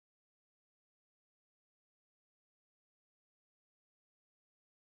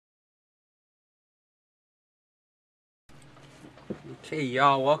Hey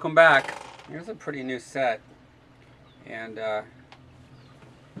y'all, welcome back. Here's a pretty new set, and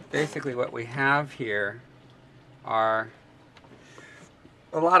basically what we have here are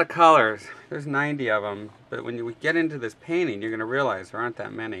a lot of colors. There's 90 of them, but when we get into this painting, you're going to realize there aren't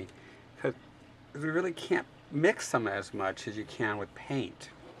that many, because we really can't mix them as much as you can with paint.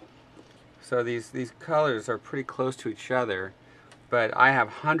 So these colors are pretty close to each other, but I have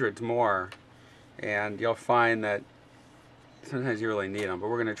hundreds more, and you'll find that sometimes you really need them,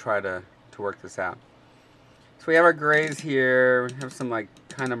 but we're going to try to work this out. So we have our grays here. We have some like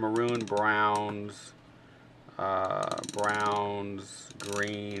kind of maroon browns,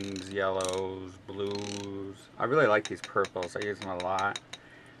 greens, yellows, blues. I really like these purples. I use them a lot.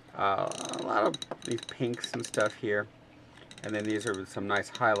 A lot of these pinks and stuff here. And then these are some nice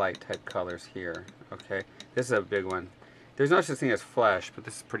highlight type colors here. Okay, this is a big one. There's no such thing as flesh, but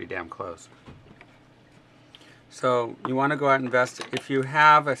this is pretty damn close. So you want to go out and invest. If you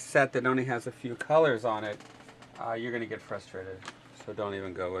have a set that only has a few colors on it, you're going to get frustrated. So don't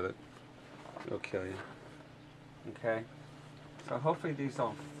even go with it. It'll kill you. Okay? So hopefully these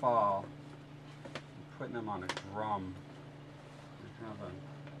don't fall. I'm putting them on a drum. I have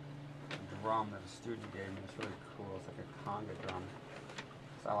a drum that a student gave me. It's really cool. It's like a conga drum.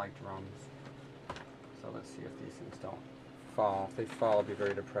 So I like drums. So let's see if these things don't fall. If they fall, I'll be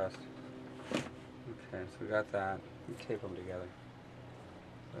very depressed. Okay, so we got that. We tape them together.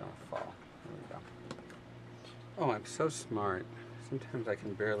 They don't fall. There we go. Oh, I'm so smart. Sometimes I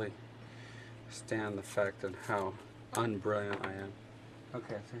can barely stand the fact of how unbrilliant I am.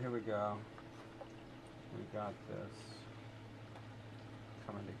 Okay, so here we go. We got this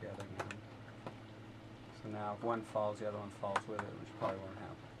coming together now. So now if one falls, the other one falls with it, which probably won't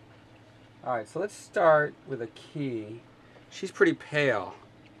happen. Alright, so let's start with a key. She's pretty pale.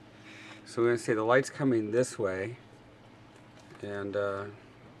 So we're going to say the light's coming this way, and our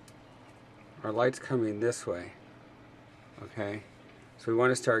light's coming this way. Okay, so we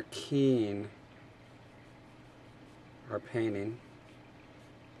want to start keying our painting.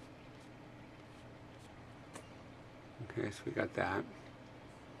 Okay, so we got that.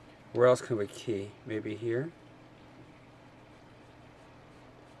 Where else can we key? Maybe here?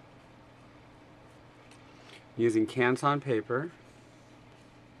 Using Canson paper.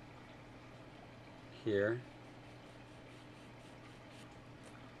 Here.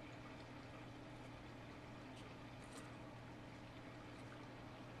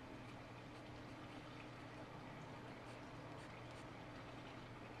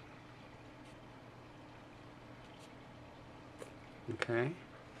 Okay,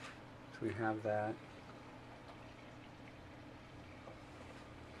 so we have that.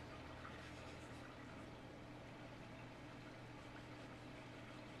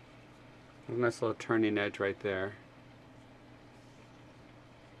 A nice little turning edge right there.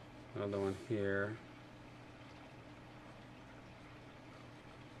 Another one here.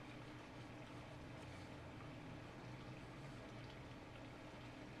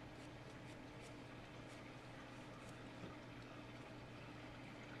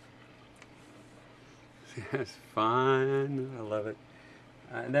 It's fun. I love it.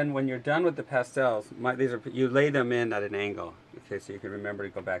 And then when you're done with the pastels, you lay them in at an angle. Okay, so you can remember to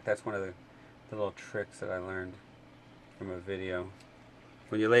go back. That's one of the little tricks that I learned from a video.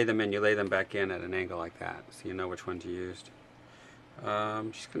 When you lay them in, you lay them back in at an angle like that, so you know which ones you used.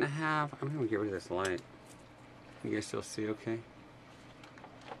 I'm gonna get rid of this light. You guys still see okay?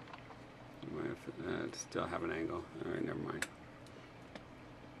 Still have an angle. All right, never mind.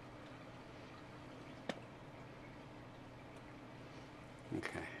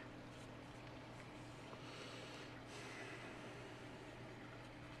 Okay.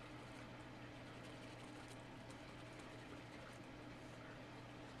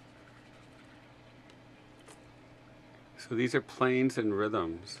 So these are planes and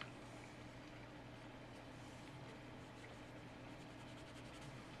rhythms.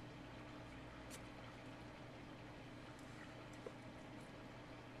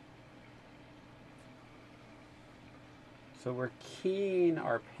 So we're keying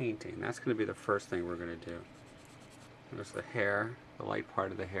our painting. That's going to be the first thing we're going to do. There's the hair, the light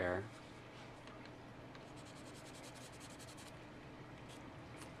part of the hair.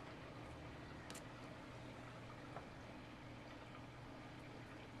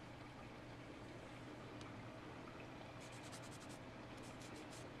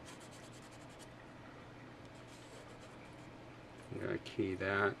 I'm going to key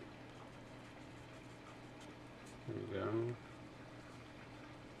that. There we go.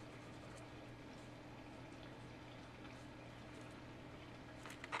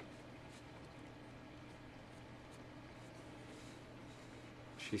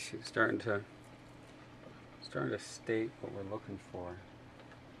 She's starting to state what we're looking for.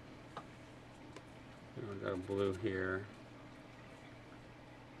 We've got a blue here.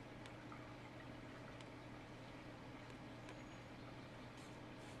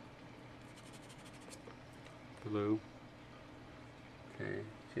 Blue. Okay,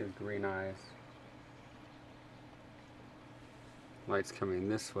 she has green eyes. Light's coming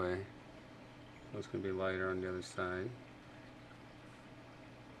this way. So it's going to be lighter on the other side.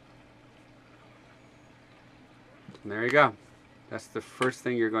 And there you go. That's the first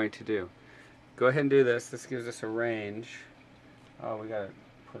thing you're going to do. Go ahead and do this. This gives us a range. Oh, we got to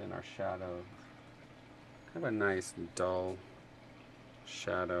put in our shadow. Kind of a nice dull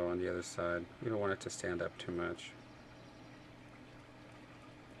shadow on the other side. You don't want it to stand up too much.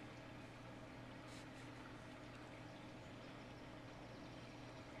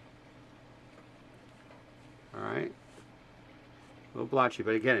 Alright. A little blotchy,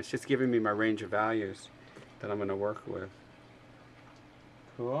 but again, it's just giving me my range of values that I'm going to work with.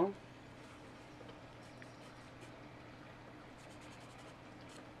 Cool.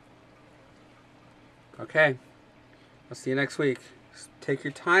 Okay. I'll see you next week. Just take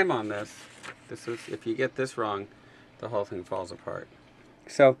your time on this. If you get this wrong, the whole thing falls apart.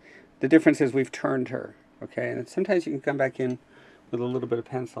 So the difference is we've turned her, okay? And sometimes you can come back in with a little bit of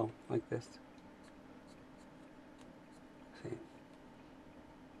pencil like this. See?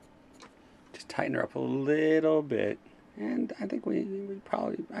 Just tighten her up a little bit. And I think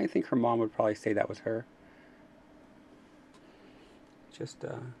I think her mom would probably say that was her. Just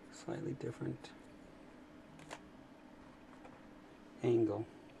a slightly different angle.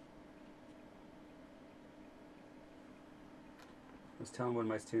 I was telling one of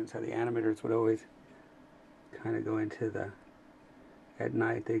my students how the animators would always kind of go into at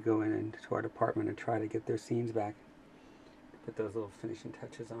night they go into our department and try to get their scenes back, put those little finishing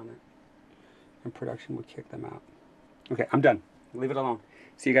touches on it, and production would kick them out. Okay, I'm done. Leave it alone.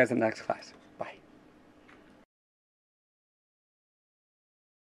 See you guys in the next class.